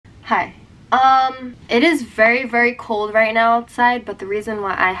Hi. It is very, very cold right now outside, but the reason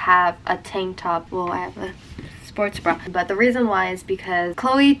why I have a tank top, well, I have a sports bra, but the reason why is because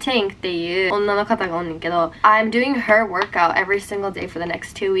Chloe Tink っていう女の方がおんねんけど、I'm doing her workout every single day for the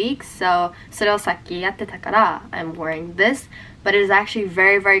next 2 weeks, so それをさっきやってたから I'm wearing this, but it is actually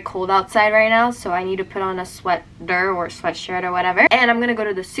very, very cold outside right now, so I need to put on a sweater or sweatshirt or whatever, and I'm gonna go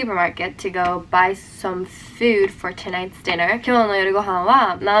to the supermarket to go buy some food for tonight's dinner. 今日の夜ご飯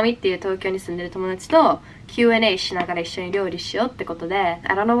はナオミっていう東京に住んでる友達と Q&A しながら一緒に料理しようってことで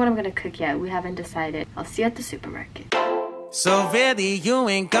I don't know what I'm gonna cook yet. We haven't decided. I'll see you at the supermarket. So really you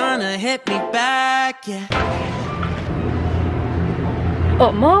ain't gonna hit me back, yeah. あ、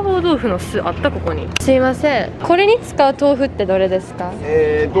麻婆豆腐の酢あったここに。すいません。これに使う豆腐ってどれですか？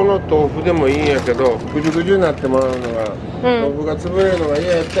どの豆腐でもいいんやけど、ぐじゅぐじゅになってもらうのが、豆腐が潰れるのが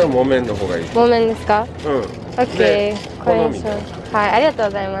嫌やったら木綿の方がいい。木綿ですか？うん。オッケー。これにします。はい、ありがとう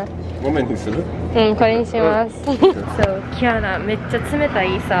ございます。木綿にする？うん、これにします。そう、キアナめっちゃ冷た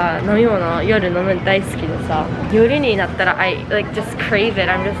いさ、飲み物夜飲む大好きでさ、夜になったら I like just crave it.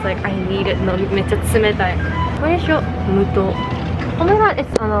 I'm just like I need it. めっちゃ冷たい。これにしよう。無糖。Oh my god, it's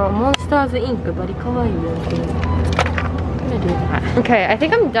Monsters Inc. バリかわいいよ。Okay, I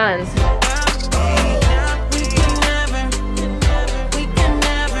think I'm done.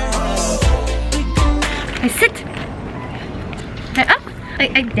 I sit. I up.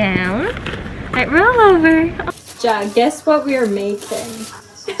 I down. I roll over. じゃあ guess what we are making?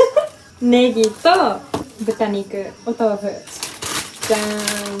 ネギと豚肉、お豆腐。じゃ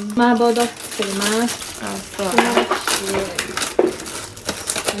ーん。麻婆豆腐作ります。あ、そう。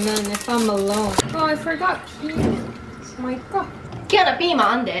And then if I'm alone. Oh, I forgot peas. Oh my god. キアナピーマ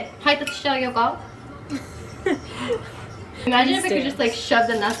ンあんで配達してあげようかImagine if I could just like shove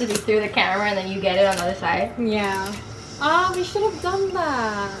the necessity through the camera and then you get it on the other side. Yeah. Ah, we should have done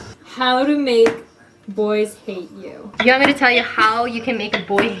that. How to make boys hate you. You want me to tell you how you can make a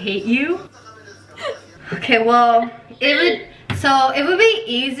boy hate you? Okay, well, it would be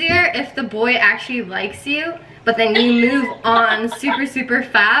easier if the boy actually likes you, but then you move on super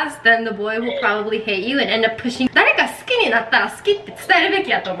fast, then the boy will probably hate you and end up pushing. 誰か好きになったら好きって伝えるべき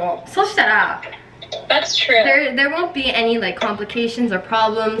やと思う。そしたら That's true. There won't be any like complications or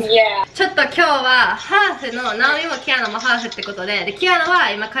problems. Yeah. ちょっと今日はハーフのナオミもキアナもハーフってことで、キアナは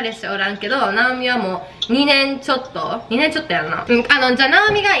今彼氏おらんけど、ナオミはもう2年ちょっとやるな。じゃあナ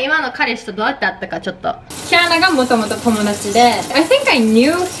オミが今の彼氏とどうやって会ったかちょっと。キアナがもともと友達で I think I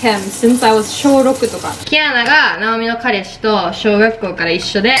knew him since I was 小6とか。キアナがナオミの彼氏と小学校から一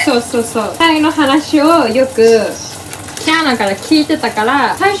緒で、そうタイの話をよくキアナから聞いてたか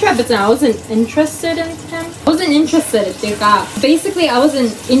ら、最初は別に I wasn't interested in him. I wasn't interested っていうか basically I wasn't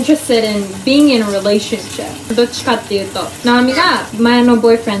interested in being in a relationship. どっちかっていうとナオミが前の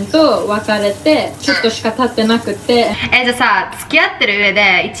ボーイフレンドと別れてちょっとしか経ってなくて、じゃあさ、付き合ってる上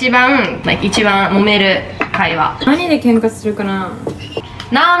で一番揉める会話何で喧嘩するかな。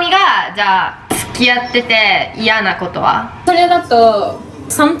ナオミがじゃあ付き合ってて嫌なことは？それだと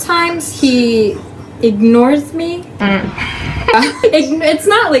sometimes he ignores me. It's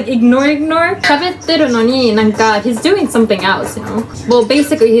not like ignore. 喋ってるのになんか he's doing something else, you know. Well,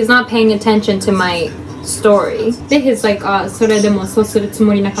 basically he's not paying attention to my story. で he's like それでもそうするつ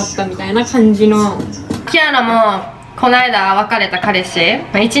もりなかったみたいな感じの。キアナもこの間別れた彼氏、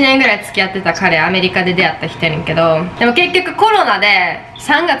1年ぐらい付き合ってた彼、アメリカで出会った人やねんけど、でも結局コロナで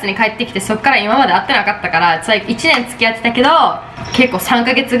3月に帰ってきて、そっから今まで会ってなかったから、1年付き合ってたけど結構3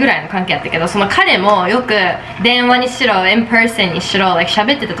ヶ月ぐらいの関係やったけど、その彼もよく電話にしろ in person にしろ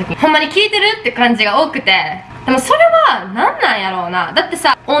喋ってた時にほんまに聞いてるって感じが多くて、でもそれは何なんやろうな。だって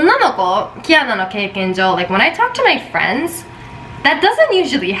さ、女の子、キアナの経験上 like when I talk to my friends, that doesn't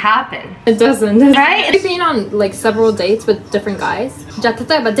usually happen. It doesn't. Right? I've been on like several dates with different guys. じゃあ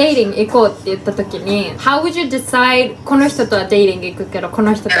例えばデーティング行こうって言った時に How would you decide この人とはデーティング行くけどこ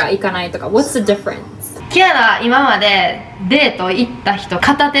の人とは行かないとか What's the difference? キアナ今までデート行った人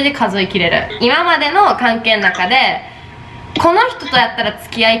片手で数えきれる。今までの関係の中でこの人とやったら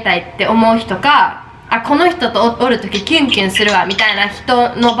付き合いたいって思う人か、この人とおるときキュンキュンするわみたいな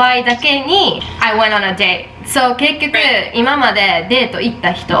人の場合だけに I went on a date. So 結局今までデート行っ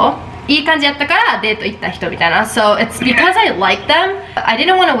た人いい感じやったからデート行った人みたいな。So it's because I like them. I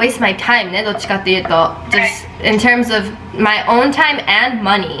didn't want to waste my time ね、どっちかっていうと just in terms of my own time and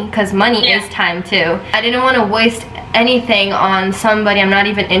money, because money is time too. I didn't want to waste anything on somebody I'm not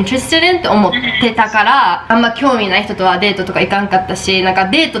even interested in って思ってたから、あんま興味ない人とはデートとか行かんかったし、なんか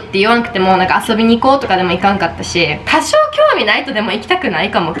デートって言わんくてもなんか遊びに行こうとかでも行かんかったし、多少興味ないとでも行きたくな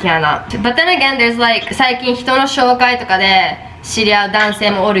いかも、キアナ。But then again, there's like 最近人の紹介とかで知り合う男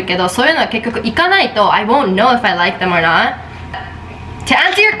性もおるけど、そういうのは結局行かないと I won't know if I like them or not. To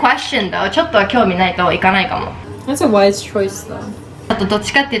answer your question though, ちょっとは興味ないと行かないかも。 That's a wise choice though. あとどっ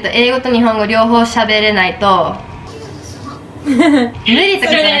ちかっていうと英語と日本語両方喋れないと無理と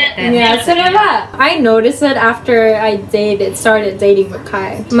かじゃなくて。Yeah, それは I noticed it after I started dating with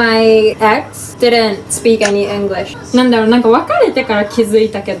Kai. My ex didn't speak any English. なんだろう、なんか別れてから気づ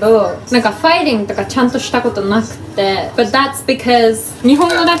いたけど、なんかファイティングとかちゃんとしたことなくて。But that's because 日本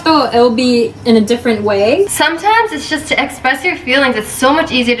語だと it'll be in a different way. Sometimes it's just to express your feelings. It's so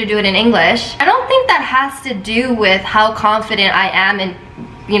much easier to do it in English. I don't think that has to do with how confident I am in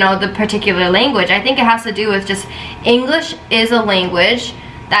the particular language. I think it has to do with just English is a language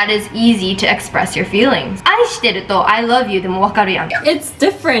that is easy to express your feelings. 愛してると I love you でもわかるやん。It's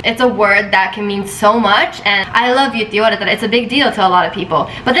different. It's a word that can mean so much, and I love you って言われたら it's a big deal to a lot of people.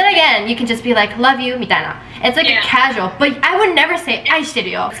 But then again, you can just be like love you みたいな。It's like a casual, but I would never say 愛して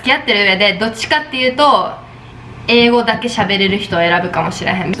るよ。付き合ってる上でどっちかっていうと英語だけ喋れる人を選ぶかもし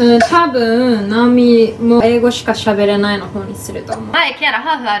れへん。多分、ナオミも英語しか喋れないの方にすると思う。前、キアラ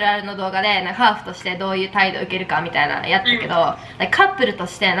ハーフあるあるの動画でハーフとしてどういう態度を受けるかみたいなのやったけど、カップルと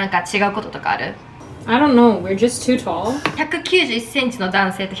してなんか違うこととかある？ I don't know, we're just too tall. 191センチの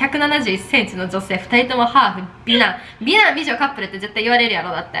男性と171センチの女性2人ともハーフ、美男美女カップルって絶対言われるやろ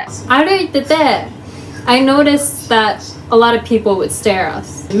だって。歩いてて、I noticed that a lot of people would stare at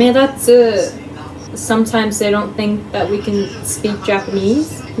us. 目立つ。Sometimes they don't think that we can speak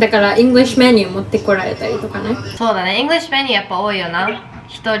Japanese. だから English メニュー持ってこられたりとかね。そうだね、English メニューやっぱ多いよな。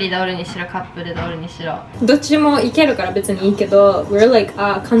一人でおるにしろカップルでおるにしろ。どっちも行けるから別にいいけど、we're like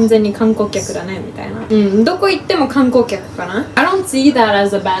完全に観光客だねみたいな。どこ行っても観光客かな。I don't see that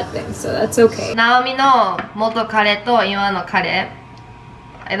as a bad thing, so that's okay. ナオミの元彼と今の彼。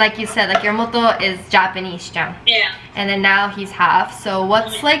Like you said, like your moto is Japanese, Jang. Yeah. And then now he's half. So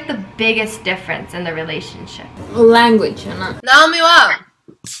what's like the biggest difference in the relationship? Language やな。ナオミは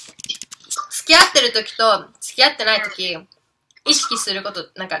付き合ってる時と付き合ってない時意識すること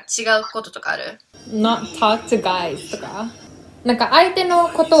なんか違うこととかある？ Not talk to guys とか。なんか相手の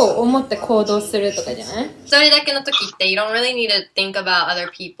ことを思って行動するとかじゃない？一人だけの時って you don't really need to think about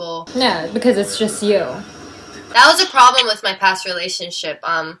other people. Yeah, because it's just you. That was a problem with my past relationship.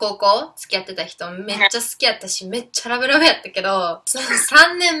 高校付き合ってた人めっちゃ好きやったしめっちゃラブラブやったけど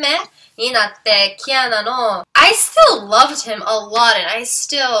3年目になってキアナの I still loved him a lot and I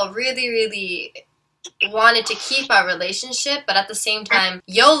still really wanted to keep our relationship, but at the same time,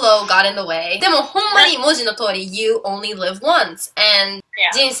 YOLO got in the way. でもほんまに文字の通り You only live once. And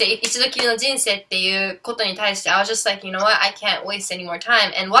人生、一度きりの人生っていうことに対して I was just like, you know what, I can't waste any more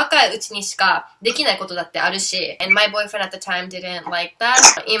time. And 若いうちにしかできないことだってあるし And my boyfriend at the time didn't like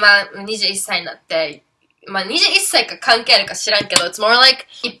that. 今21歳になってまあ21歳か関係あるか知らんけど It's more like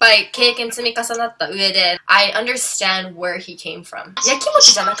いっぱい経験積み重なった上で I understand where he came from やきも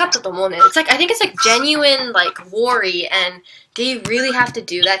ちじゃなかったと思うね It's like, I think it's like genuine like worry and do you really have to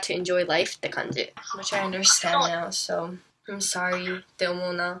do that to enjoy life って感じ Which I understand now, so I'm sorry って思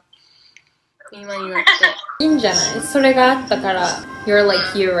うな今になっていいんじゃないそれがあったから You're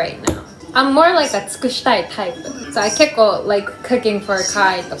like you right now I'm more like a 尽くしたいタイプ So I 結構 like cooking for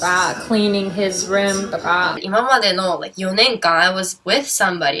Kai とか cleaning his room とか今までの like 4年間 I was with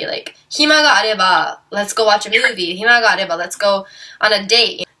somebody like 暇があれば Let's go watch a movie 暇があれば Let's go on a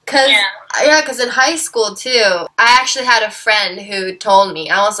date Cause in high school too, I actually had a friend who told me,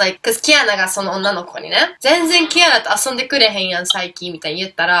 I was like, cause キアナがその女の子にね、全然キアナと遊んでくれへんやん最近みたいに言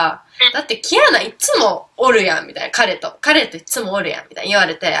ったら、だってキアナいつもおるやんみたいな、彼といつもおるやんみたいに言わ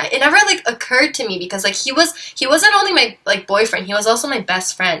れて、it never like occurred to me because like he wasn't only my like boyfriend, he was also my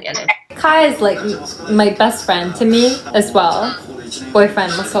best friend やね。Kai is like my best friend to me as well.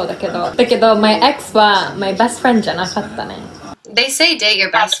 Boyfriend もそうだけど、my ex は my best friend じゃなかったね。They say date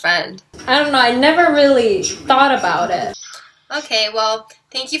your best friend. I don't know, I never really thought about it. Okay, well,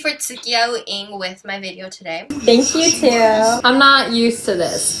 thank you for tsukiyaoing with my video today. Thank you too. I'm not used to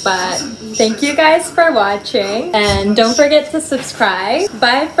this, but thank you guys for watching. And don't forget to subscribe.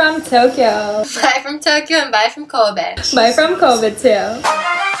 Bye from Tokyo. Bye from Tokyo and bye from Kobe. Bye from Kobe too.